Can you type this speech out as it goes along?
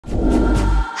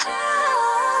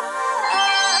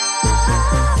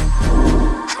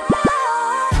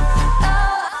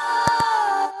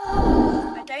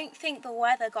think the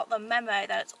weather got the memo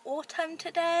that it's autumn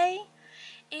today.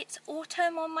 It's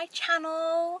autumn on my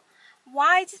channel.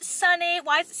 Why is it sunny?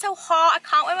 Why is it so hot? I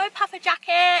can't wear my puffer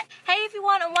jacket. Hey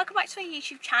everyone, and welcome back to my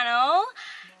YouTube channel.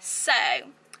 So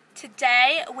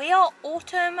today we are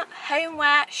autumn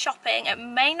homeware shopping. It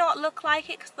may not look like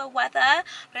it because of the weather,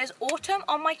 but it's autumn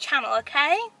on my channel,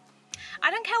 okay? I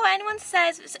don't care what anyone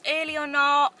says, if it's early or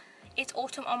not. It's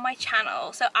autumn on my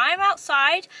channel. So I'm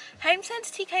outside Homesense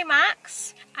TK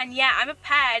Maxx, and yeah, I'm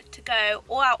prepared to go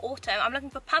all out autumn. I'm looking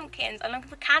for pumpkins, I'm looking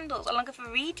for candles, I'm looking for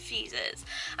reed fuses,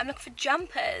 I'm looking for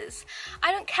jumpers.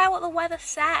 I don't care what the weather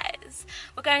says.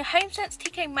 We're going Homesense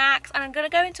TK Maxx, and I'm going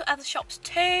to go into other shops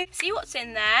too, see what's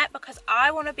in there, because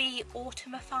I want to be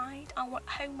autumnified. I want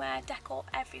homeware decor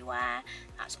everywhere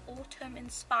that's autumn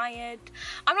inspired.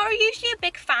 I'm not usually a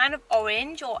big fan of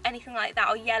orange or anything like that,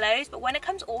 or yellows, but when it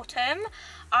comes autumn,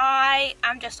 I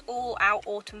am just all out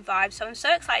autumn vibes. So I'm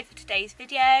so excited for today's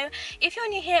video. If you're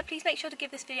new here, please make sure to give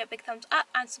this video a big thumbs up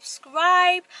and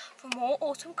subscribe for more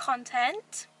autumn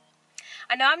content.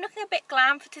 I know I'm looking a bit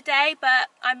glam for today, but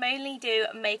I mainly do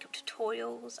makeup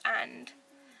tutorials and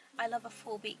I love a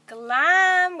full beat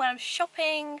glam when I'm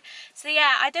shopping. So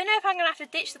yeah, I don't know if I'm gonna have to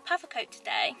ditch the puffer coat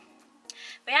today,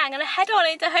 but yeah, I'm gonna head on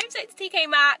into Homesense TK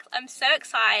Maxx. I'm so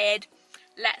excited.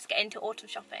 Let's get into autumn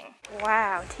shopping.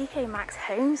 Wow, TK Maxx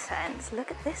Homesense.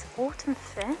 Look at this autumn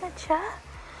furniture.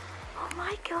 Oh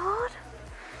my god.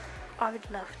 I would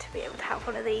love to be able to have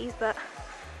one of these, but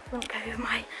it wouldn't go with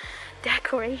my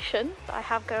decoration that I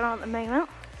have going on at the moment.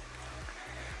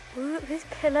 Ooh, look at these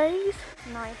pillows.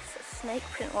 Nice snake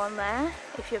print one there,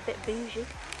 if you're a bit bougie.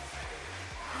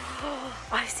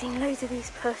 I've seen loads of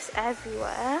these puffs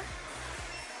everywhere.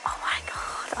 Oh my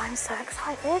god, I'm so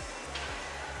excited.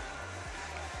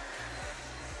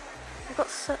 We've got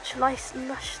such nice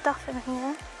lush stuff in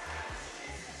here.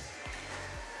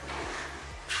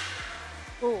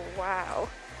 Oh wow,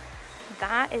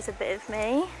 that is a bit of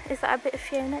me. Is that a bit of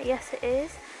Fiona? Yes it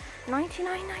is.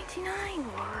 $99.99.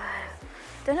 Wow.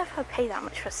 Don't know if I'd pay that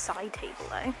much for a side table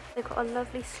though. They've got a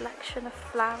lovely selection of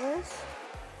flowers.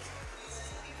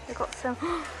 They've got some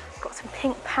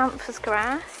pink pampas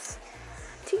grass.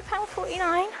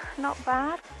 £2.49, not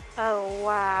bad. Oh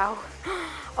wow.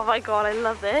 Oh my god, I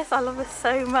love this. I love this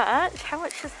so much. How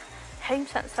much is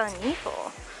Homesense selling you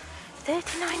for?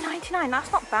 $39.99.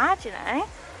 That's not bad, you know.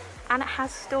 And it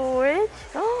has storage.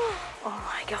 Oh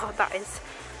my god, that is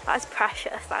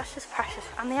precious. That's just precious.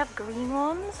 And they have green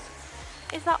ones.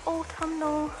 Is that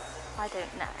autumnal? I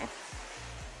don't know.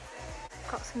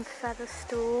 Got some feather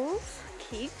stools.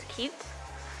 Cute, cute.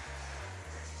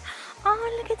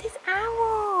 Oh, look at this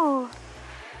owl.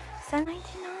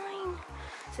 $7.99.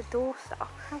 It's a doorstop.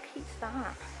 How cute is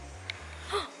that?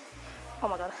 Oh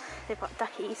my god, they've got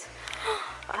duckies.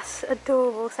 That's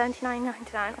adorable.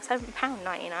 $79.99 or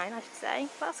 £7.99 I should say.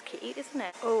 That's cute, isn't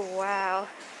it? Oh wow.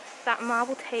 That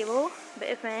marble table, a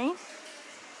bit of me.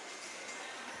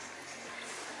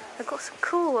 I've got some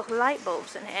cool light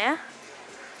bulbs in here.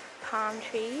 Palm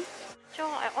trees. Do you know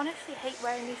what? I honestly hate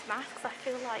wearing these masks. I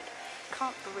feel like I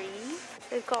can't breathe.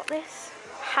 They've got this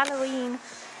Halloween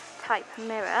type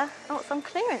mirror. Oh, it's on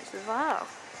clearance as well.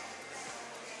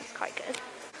 It's quite good.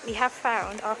 We have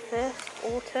found our first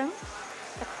autumn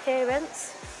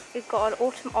appearance. We've got an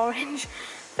autumn orange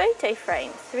photo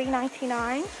frame,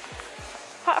 $3.99.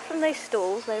 Apart from those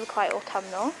stools, they were quite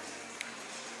autumnal.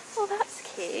 Oh, that's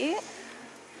cute.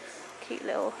 Cute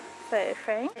little photo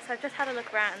frame. So I've just had a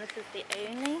look around, and this is the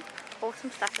only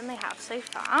autumn stuff they have so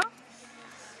far.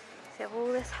 So you have all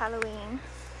this Halloween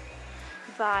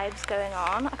vibes going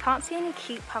on. I can't see any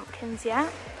cute pumpkins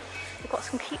yet. We've got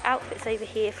some cute outfits over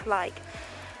here for like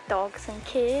dogs and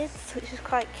kids, which is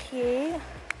quite cute.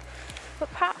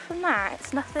 But apart from that,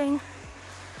 it's nothing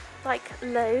like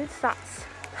loads that's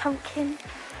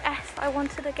pumpkin-esque I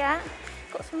wanted to get.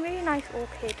 Got some really nice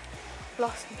orchid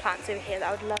blossom plants over here that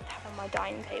I would love to have on my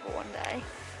dining table one day.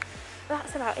 But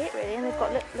that's about it really, and they've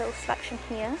got little selection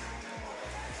here.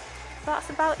 That's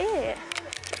about it.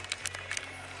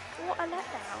 What a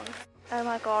letdown. Oh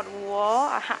my god,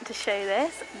 what? I had to show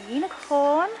this.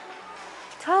 Unicorn.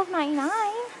 $12.99.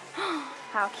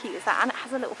 How cute is that? And it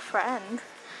has a little friend.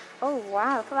 Oh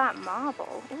wow, look at that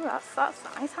marble. Oh, that's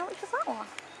nice. How much is that one?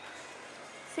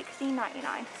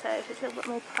 $16.99. So if it's a little bit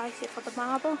more pricey for the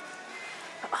marble.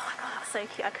 But, oh my god, that's so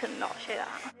cute. I could not show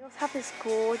that. We also have this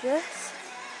gorgeous,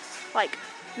 like,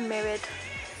 mirrored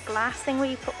glass thing where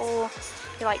you put all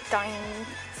your like dining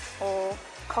or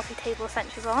coffee table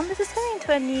essentials on. This is turning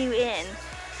into a new inn.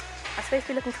 I'm supposed to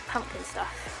be looking for pumpkin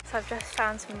stuff. So I've just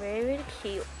found some really, really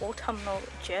cute autumnal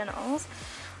journals.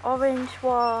 orange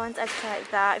ones, everything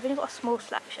like that. I've only got a small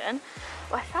selection,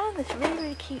 but I found this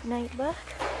really cute notebook.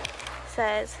 It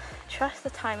says, trust the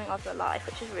timing of your life,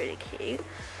 which is really cute.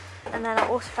 And then I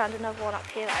also found another one up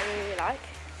here that I really like.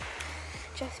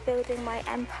 Just building my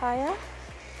empire.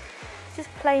 Just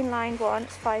plain lined one,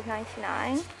 it's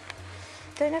 $5.99.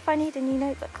 Don't know if I need a new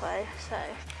notebook though, so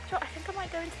I think I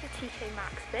might go into the TK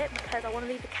Maxx bit because I want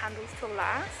to leave the candles till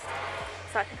last.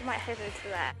 So I think I might head into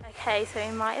there. Okay, so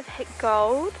we might have hit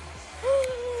gold.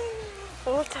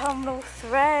 Autumnal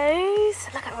throws.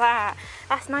 Look at that.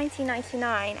 That's $19.99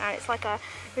 and it's like a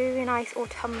really nice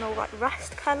autumnal like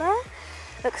rust colour.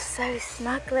 Looks so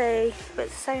snuggly, but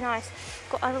it's so nice.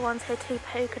 Got other ones here too,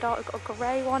 polka dot. We've got a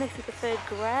grey one if you prefer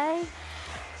grey.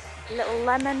 Little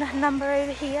lemon number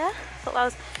over here. Thought that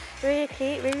was really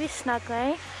cute, really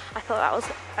snuggly. I thought that was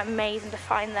amazing to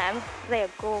find them. They are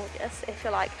gorgeous if you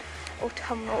like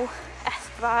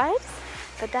autumnal-esque vibes,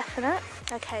 for definite.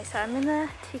 Okay, so I'm in the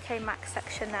TK Maxx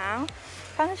section now.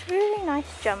 Found this really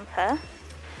nice jumper.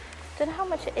 Don't know how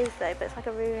much it is though, but it's like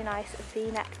a really nice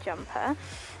V-neck jumper.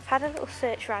 I've had a little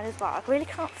search around as well. I really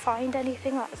can't find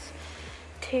anything that's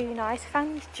too nice. I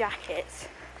found these jackets.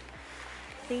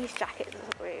 These jackets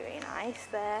are really nice.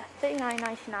 They're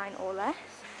 $39.99 or less.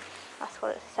 That's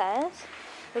what it says.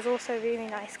 There's also a really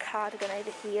nice cardigan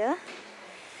over here.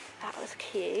 That was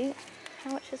cute.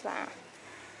 How much is that?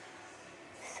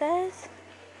 It says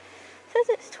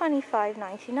it's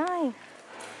 $25.99.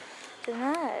 Don't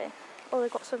know. Oh,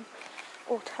 they've got some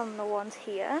autumnal ones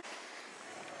here.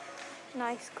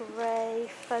 Nice grey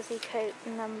fuzzy coat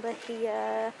number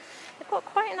here. They've got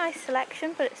quite a nice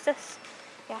selection, but it's just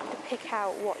you have to pick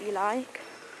out what you like.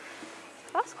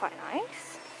 That's quite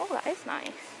nice. Oh, that is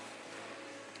nice.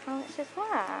 How much is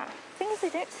that? The thing is, they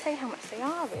don't say how much they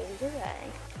are really, do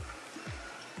they?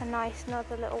 A nice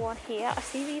another little one here. I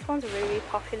see these ones are really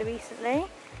popular recently.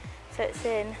 So it's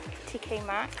in TK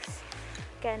Maxx.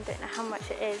 Again, don't know how much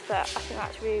it is, but I think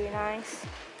that's really nice.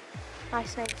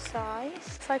 Nice and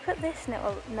oversized. So I put this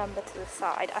little number to the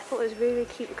side. I thought it was really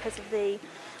cute because of the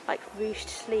like ruched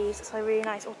sleeves. It's a really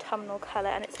nice autumnal colour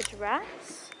and it's a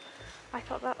dress. I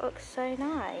thought that looked so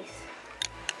nice.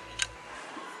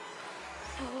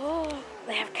 Oh,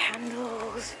 they have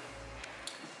candles.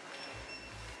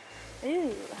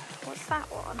 Ooh, what's that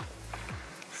one?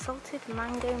 Salted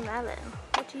mango melon.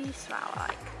 What do you smell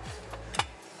like?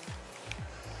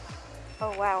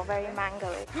 Oh wow, very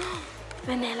mango-y.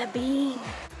 Vanilla bean.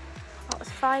 That was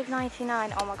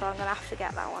 $5.99. Oh my god, I'm gonna have to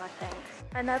get that one, I think.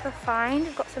 Another find.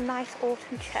 We've got some nice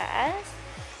autumn chairs.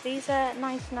 These are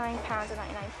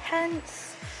 £99.99.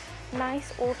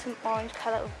 Nice autumn orange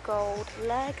colour with gold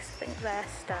legs. I think they're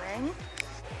stunning.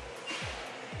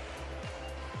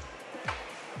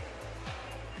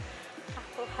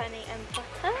 Apple, honey and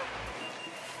butter.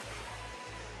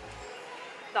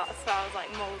 That smells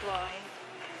like mulled wine.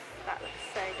 That looks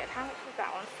so good. How much is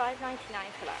that one?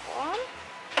 $5.99 for that one.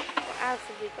 What else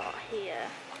have we got here?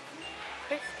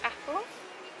 Crisp apple.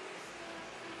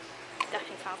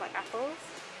 Definitely smells like apples.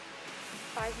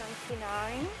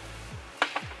 $5.99.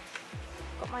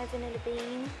 Got my vanilla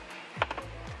bean.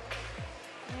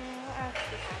 What else do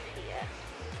we have here?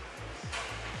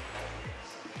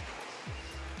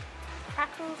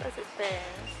 Crackles as it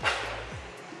burns.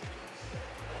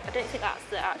 I don't think that's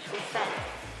the actual scent.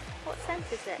 What scent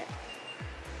is it?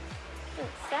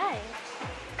 Doesn't say.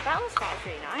 That one smells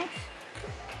really nice.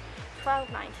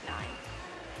 $12.99.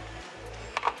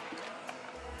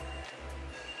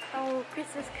 Oh,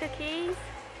 Christmas cookies.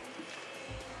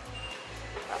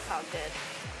 That sounds good.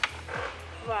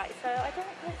 Right, so I don't.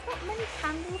 There's not many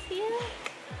candles here.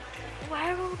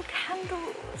 Where are all the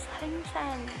candles?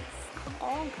 Homesense. Come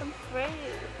on, come through.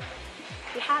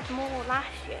 We had more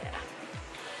last year.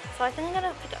 So I think I'm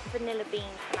going to pick up vanilla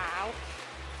bean for now.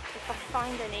 If I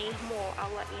find any more,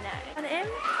 I'll let you know. And in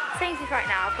Sainsburys right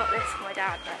now, I've got this for my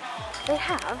dad, but they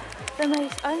have the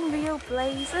most unreal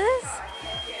blazers.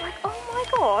 Like, oh my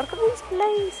god, look at these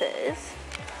blazers.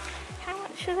 How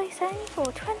much are they selling for?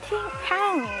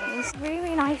 £28.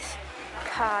 Really nice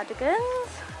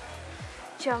cardigans,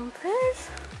 jumpers.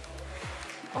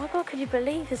 Oh my god, could you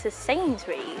believe this is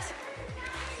Sainsburys?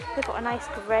 They've got a nice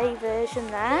grey version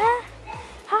there.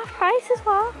 Half price as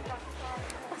well.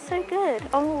 That's so good.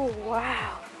 Oh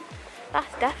wow.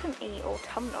 That's definitely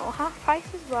autumnal. Half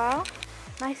price as well.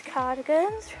 Nice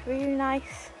cardigans. Really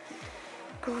nice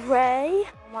grey.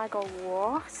 Oh my god,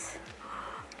 what?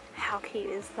 How cute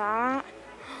is that?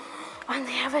 And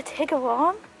they have a Tigger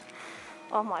one.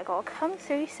 Oh my god, come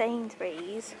through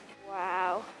Sainsburys.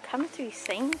 Wow, come through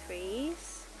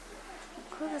Sainsburys.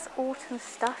 Look at this autumn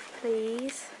stuff,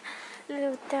 please.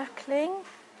 Little duckling.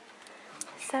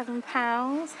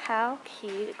 £7. How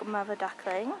cute. Mother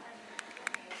duckling.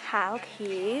 How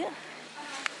cute.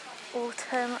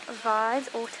 Autumn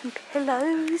vibes, autumn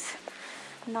pillows.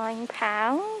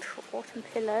 £9 for autumn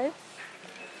pillow.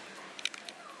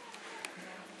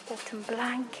 Autumn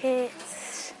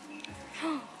blankets.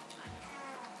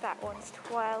 That one's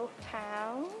 £12.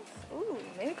 Ooh,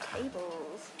 mood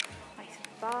tables. Nice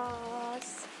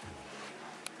bars.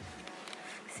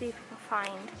 See if we can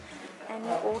find any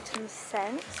autumn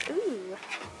scents. Ooh,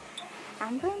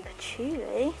 amber and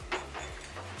patchouli.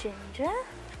 Ginger.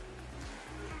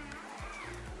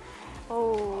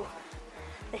 Oh,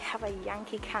 they have a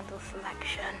Yankee Candle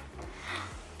selection.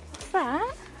 What's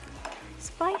that?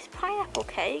 Spiced pineapple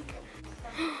cake.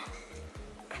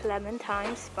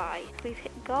 Clementine spice. We've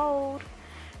hit gold.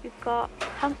 We've got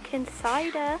pumpkin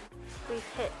cider. We've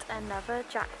hit another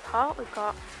jackpot. We've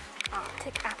got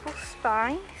Arctic apple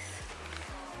spice,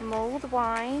 mulled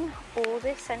wine, all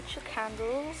the essential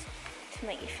candles to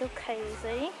make you feel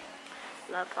cozy.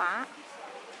 Love that.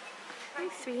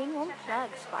 3-in-1 plug,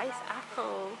 spice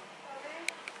apple.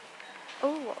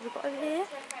 Oh, what have we got over here?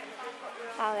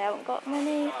 Oh, they haven't got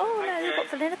many. Oh no, they've got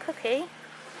vanilla cookie.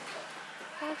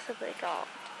 What else have they got?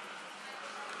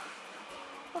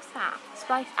 What's that?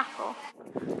 Spice apple.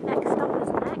 Next stop is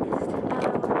next.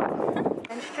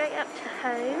 And straight up to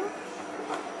home.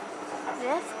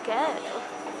 Let's go.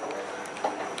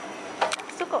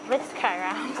 Still got this to carry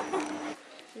around.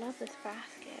 Love this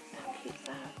basket. How cute is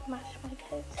that? Match my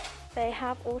coat. They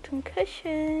have autumn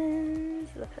cushions.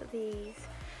 Look at these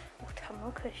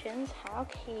autumnal cushions. How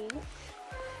cute.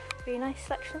 Really nice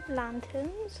selection of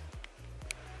lanterns.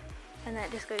 And then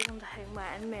it just goes on to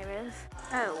homeware and mirrors.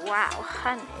 Oh wow,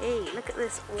 honey, look at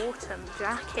this autumn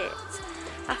jacket.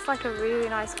 That's like a really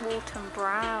nice autumn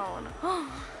brown.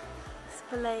 Oh, this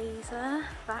blazer,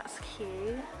 that's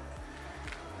cute.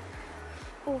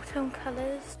 Autumn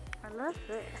colours. I love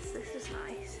this, this is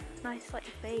nice. Nice like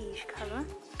beige colour.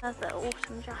 Another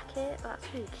autumn jacket, that's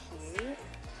really cute.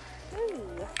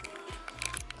 Ooh,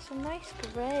 some nice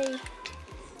grey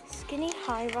skinny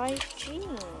high-rise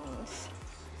jeans.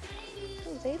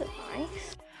 Oh, they look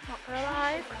nice. Not gonna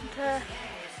lie, come to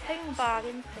Home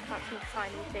Bargains, I can't seem to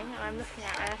find anything, and I'm looking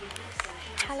at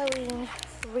a Halloween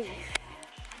wreath.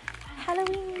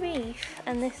 Halloween wreath,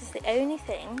 and this is the only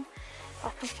thing I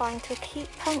can find to a cute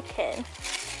pumpkin.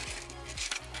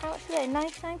 How much are they?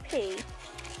 99p?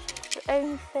 The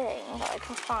only thing that I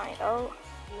can find. Oh,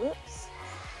 whoops.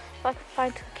 If I can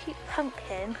find to a cute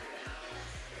pumpkin.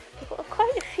 They've got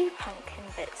quite a few pumpkin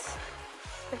bits.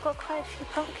 They've got quite a few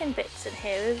pumpkin bits in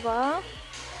here as well.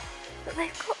 But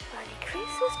they've got bloody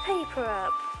Christmas paper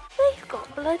up. They've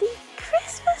got bloody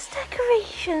Christmas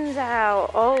decorations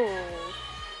out. Oh,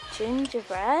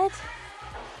 gingerbread.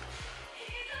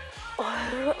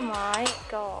 Oh my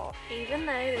god. Even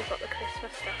though they've got the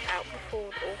Christmas stuff out before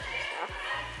the autumn stuff,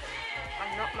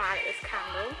 I'm not mad at this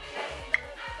candle.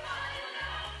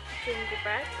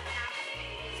 Gingerbread.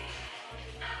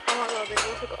 Oh my god, they've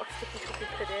also got a sticky toffee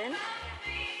pudding.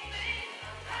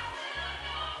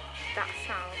 That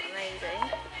sounds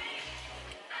amazing.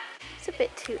 It's a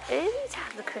bit too early to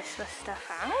have the Christmas stuff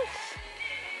out.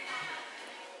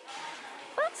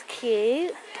 That's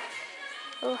cute.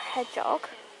 Little hedgehog.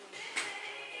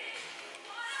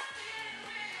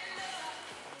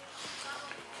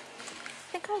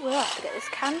 I think I will have to get this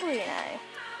candle, you know.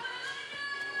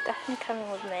 Definitely coming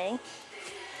with me.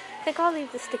 I think I'll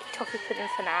leave the sticky toffee pudding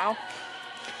for now.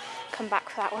 Come back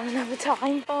for that one another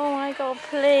time. Oh my god,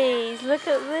 please, look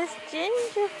at this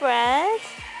gingerbread.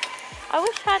 I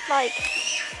wish I had like,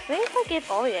 maybe if I give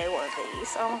Oreo one of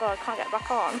these. Oh my god, I can't get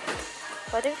back on.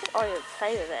 But I don't think Oreo would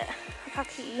play with it. Look how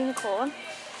cute unicorn.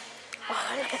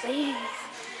 Oh, look at these.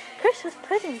 Christmas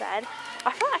pudding bed.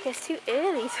 I feel like it's too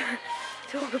early to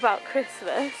talk about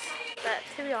Christmas. But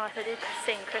to be honest, I did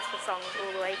sing Christmas songs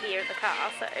all the way here in the car,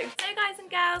 so. So guys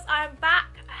and girls, I'm back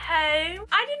home.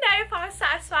 I don't know if I was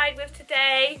satisfied with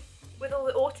today, with all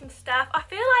the autumn stuff. I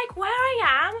feel like where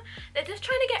I am, they're just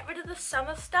trying to get rid of the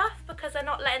summer stuff because they're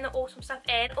not letting the autumn stuff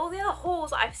in. All the other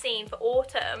hauls that I've seen for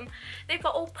autumn, they've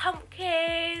got all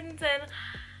pumpkins and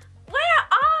where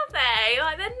are they?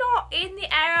 Like, they're not in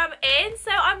the area I'm in,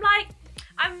 so I'm like,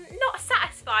 I'm not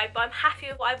satisfied, but I'm happy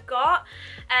with what I've got.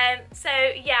 So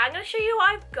yeah, I'm going to show you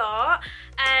what I've got.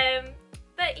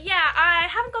 But yeah, I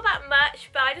haven't got that much,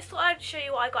 but I just thought I'd show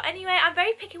you what I got anyway. I'm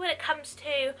very picky when it comes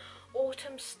to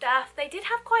autumn stuff. They did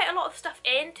have quite a lot of stuff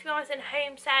in, to be honest, in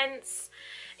Homesense,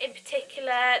 in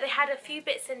particular. They had a few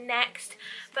bits in next,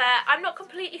 but I'm not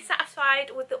completely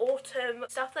satisfied with the autumn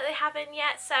stuff that they have in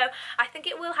yet, so I think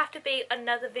it will have to be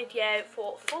another video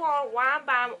for full on wham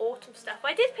bam autumn stuff.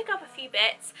 But I did pick up a few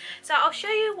bits, so I'll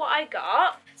show you what I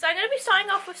got. So I'm going to be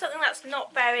starting off with something that's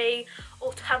not very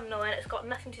autumnal and it's got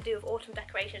nothing to do with autumn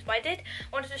decorations, but I did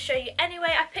wanted to show you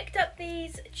anyway. I picked up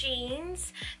these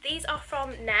jeans. These are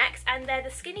from MAXX and they're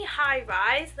the skinny high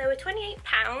rise. They were £28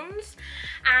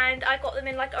 and I got them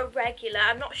in like a regular.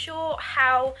 I'm not sure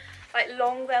how like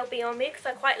long they'll be on me because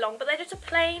they're quite long, but they're just a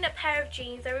plain pair of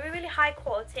jeans. They're really high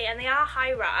quality and they are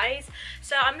high rise,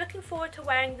 so I'm looking forward to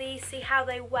wearing these, see how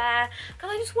they wear,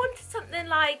 because I just wanted something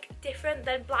like different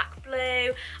than black blue.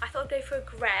 I thought I'd go for a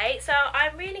grey, so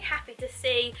I'm really happy to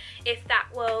see if that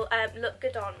will look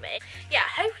good on me. Yeah,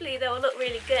 hopefully they will look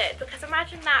really good, because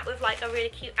imagine that with like a really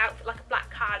cute outfit like a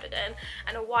black cardigan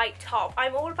and a white top.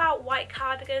 I'm all about white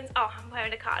cardigans. Oh, I'm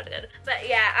wearing a cardigan, but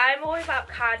yeah, I'm all about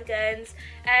cardigans.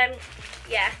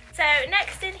 Yeah, so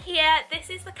next in here, this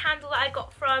is the candle that I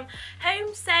got from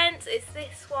Homesense. It's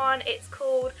this one. It's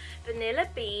called Vanilla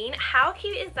Bean. How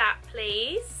cute is that,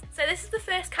 please? So this is the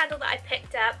first candle that I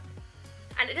picked up,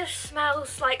 and it just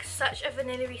smells like such a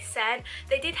vanilla-y scent.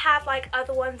 They did have like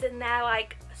other ones in there,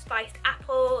 like spiced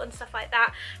apple and stuff like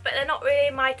that, but they're not really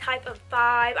my type of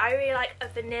vibe. I really like a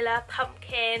vanilla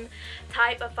pumpkin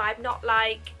type of vibe, not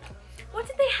like, what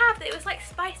did they have? It was like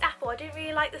spiced apple. I didn't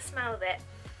really like the smell of it.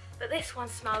 But this one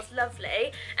smells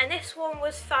lovely, and this one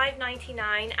was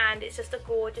 £5.99 and it's just a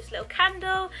gorgeous little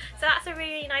candle, so that's a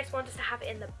really nice one just to have it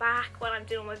in the back when I'm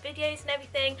doing all my videos and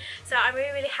everything. So I'm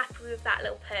really happy with that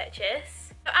little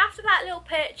purchase. So after that little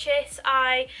purchase,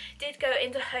 I did go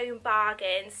into Home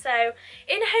Bargains. So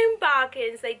in Home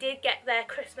Bargains, they did get their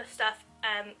Christmas stuff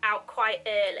out quite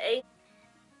early,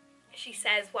 she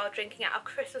says, while drinking out a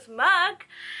Christmas mug.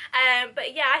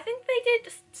 But yeah, I think they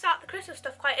did start the Christmas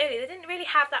stuff quite early. They didn't really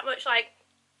have that much like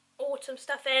autumn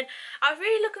stuff in. I was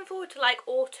really looking forward to like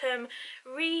autumn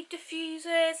reed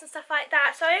diffusers and stuff like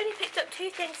that, so I only picked up 2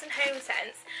 things in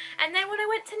Homesense. And then when I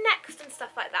went to Next and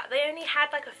stuff like that, they only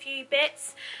had like a few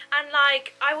bits, and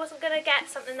like I wasn't gonna get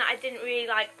something that I didn't really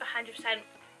like 100%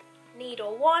 need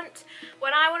or want.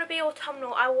 When I want to be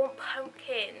autumnal, I want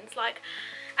pumpkins, like.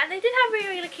 And they did have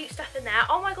really cute stuff in there.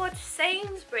 Oh my god,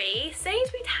 Sainsburys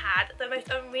had the most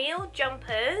unreal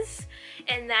jumpers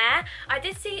in there. I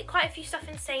did see quite a few stuff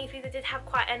in Sainsburys. They did have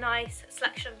quite a nice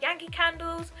selection of Yankee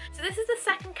candles. So this is the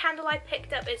second candle I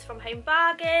picked up. It's from Home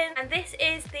Bargain, and this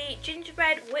is the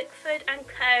Gingerbread Wickford &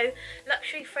 Co.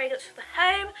 Luxury Fragrance for the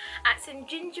Home. It's in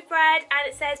gingerbread, and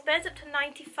it says burns up to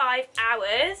 95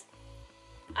 hours.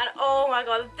 And oh my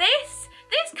god, this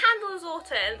candle is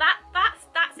autumn.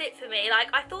 That's it for me. Like,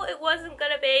 I thought it wasn't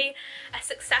gonna be a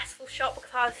successful shop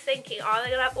because I was thinking, are they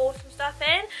gonna have autumn stuff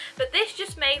in? But this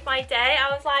just made my day. I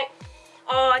was like,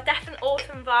 oh, definite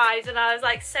autumn vibes, and I was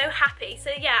like so happy.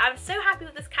 So yeah, I'm so happy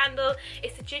with this candle.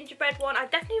 It's the gingerbread one. I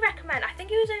definitely recommend. I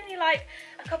think it was only like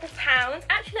a couple pounds.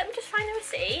 Actually, let me just find the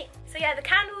receipt. So yeah, the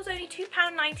candle was only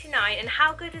 £2.99, and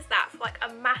how good is that for like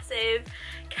a massive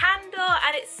candle?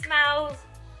 And it smells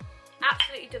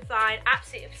absolutely divine.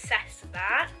 Absolutely obsessed with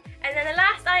that. And then the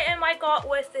last item I got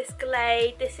was this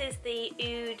Glade. This is the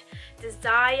Oud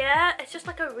Desire. It's just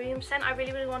like a room scent. I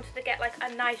really wanted to get like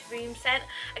a nice room scent.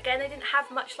 Again, they didn't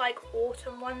have much like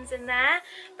autumn ones in there,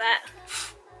 but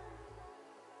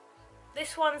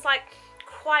this one's like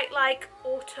quite like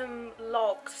autumn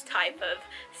logs type of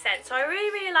scent, so I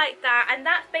really like that. And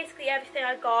that's basically everything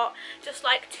I got, just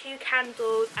like 2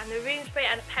 candles and the room spray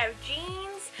and a pair of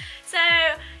jeans. So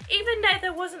even though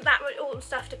there wasn't that much autumn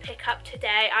stuff to pick up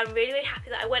today, I'm really happy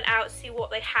that I went out to see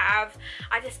what they have.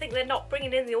 I just think they're not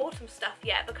bringing in the autumn stuff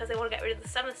yet because they want to get rid of the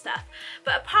summer stuff.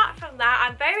 But apart from that,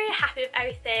 I'm very happy with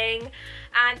everything,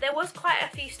 and there was quite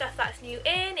a few stuff that's new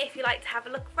in. If you like to have a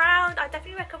look around, I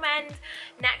definitely recommend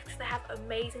Next. They have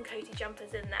amazing cozy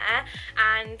jumpers in there,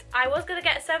 and I was going to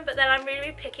get some, but then I'm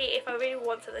really picky. If I really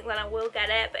want something, then I will get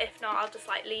it, but if not, I'll just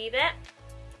like leave it.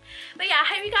 But yeah, I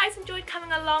hope you guys enjoyed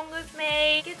coming along with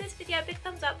me. Give this video a big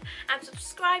thumbs up and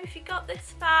subscribe if you got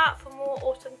this far for more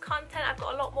autumn content. I've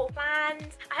got a lot more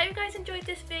planned. I hope you guys enjoyed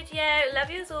this video. Love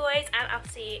you as always, and I'll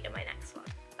see you in my next one.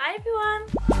 Bye everyone.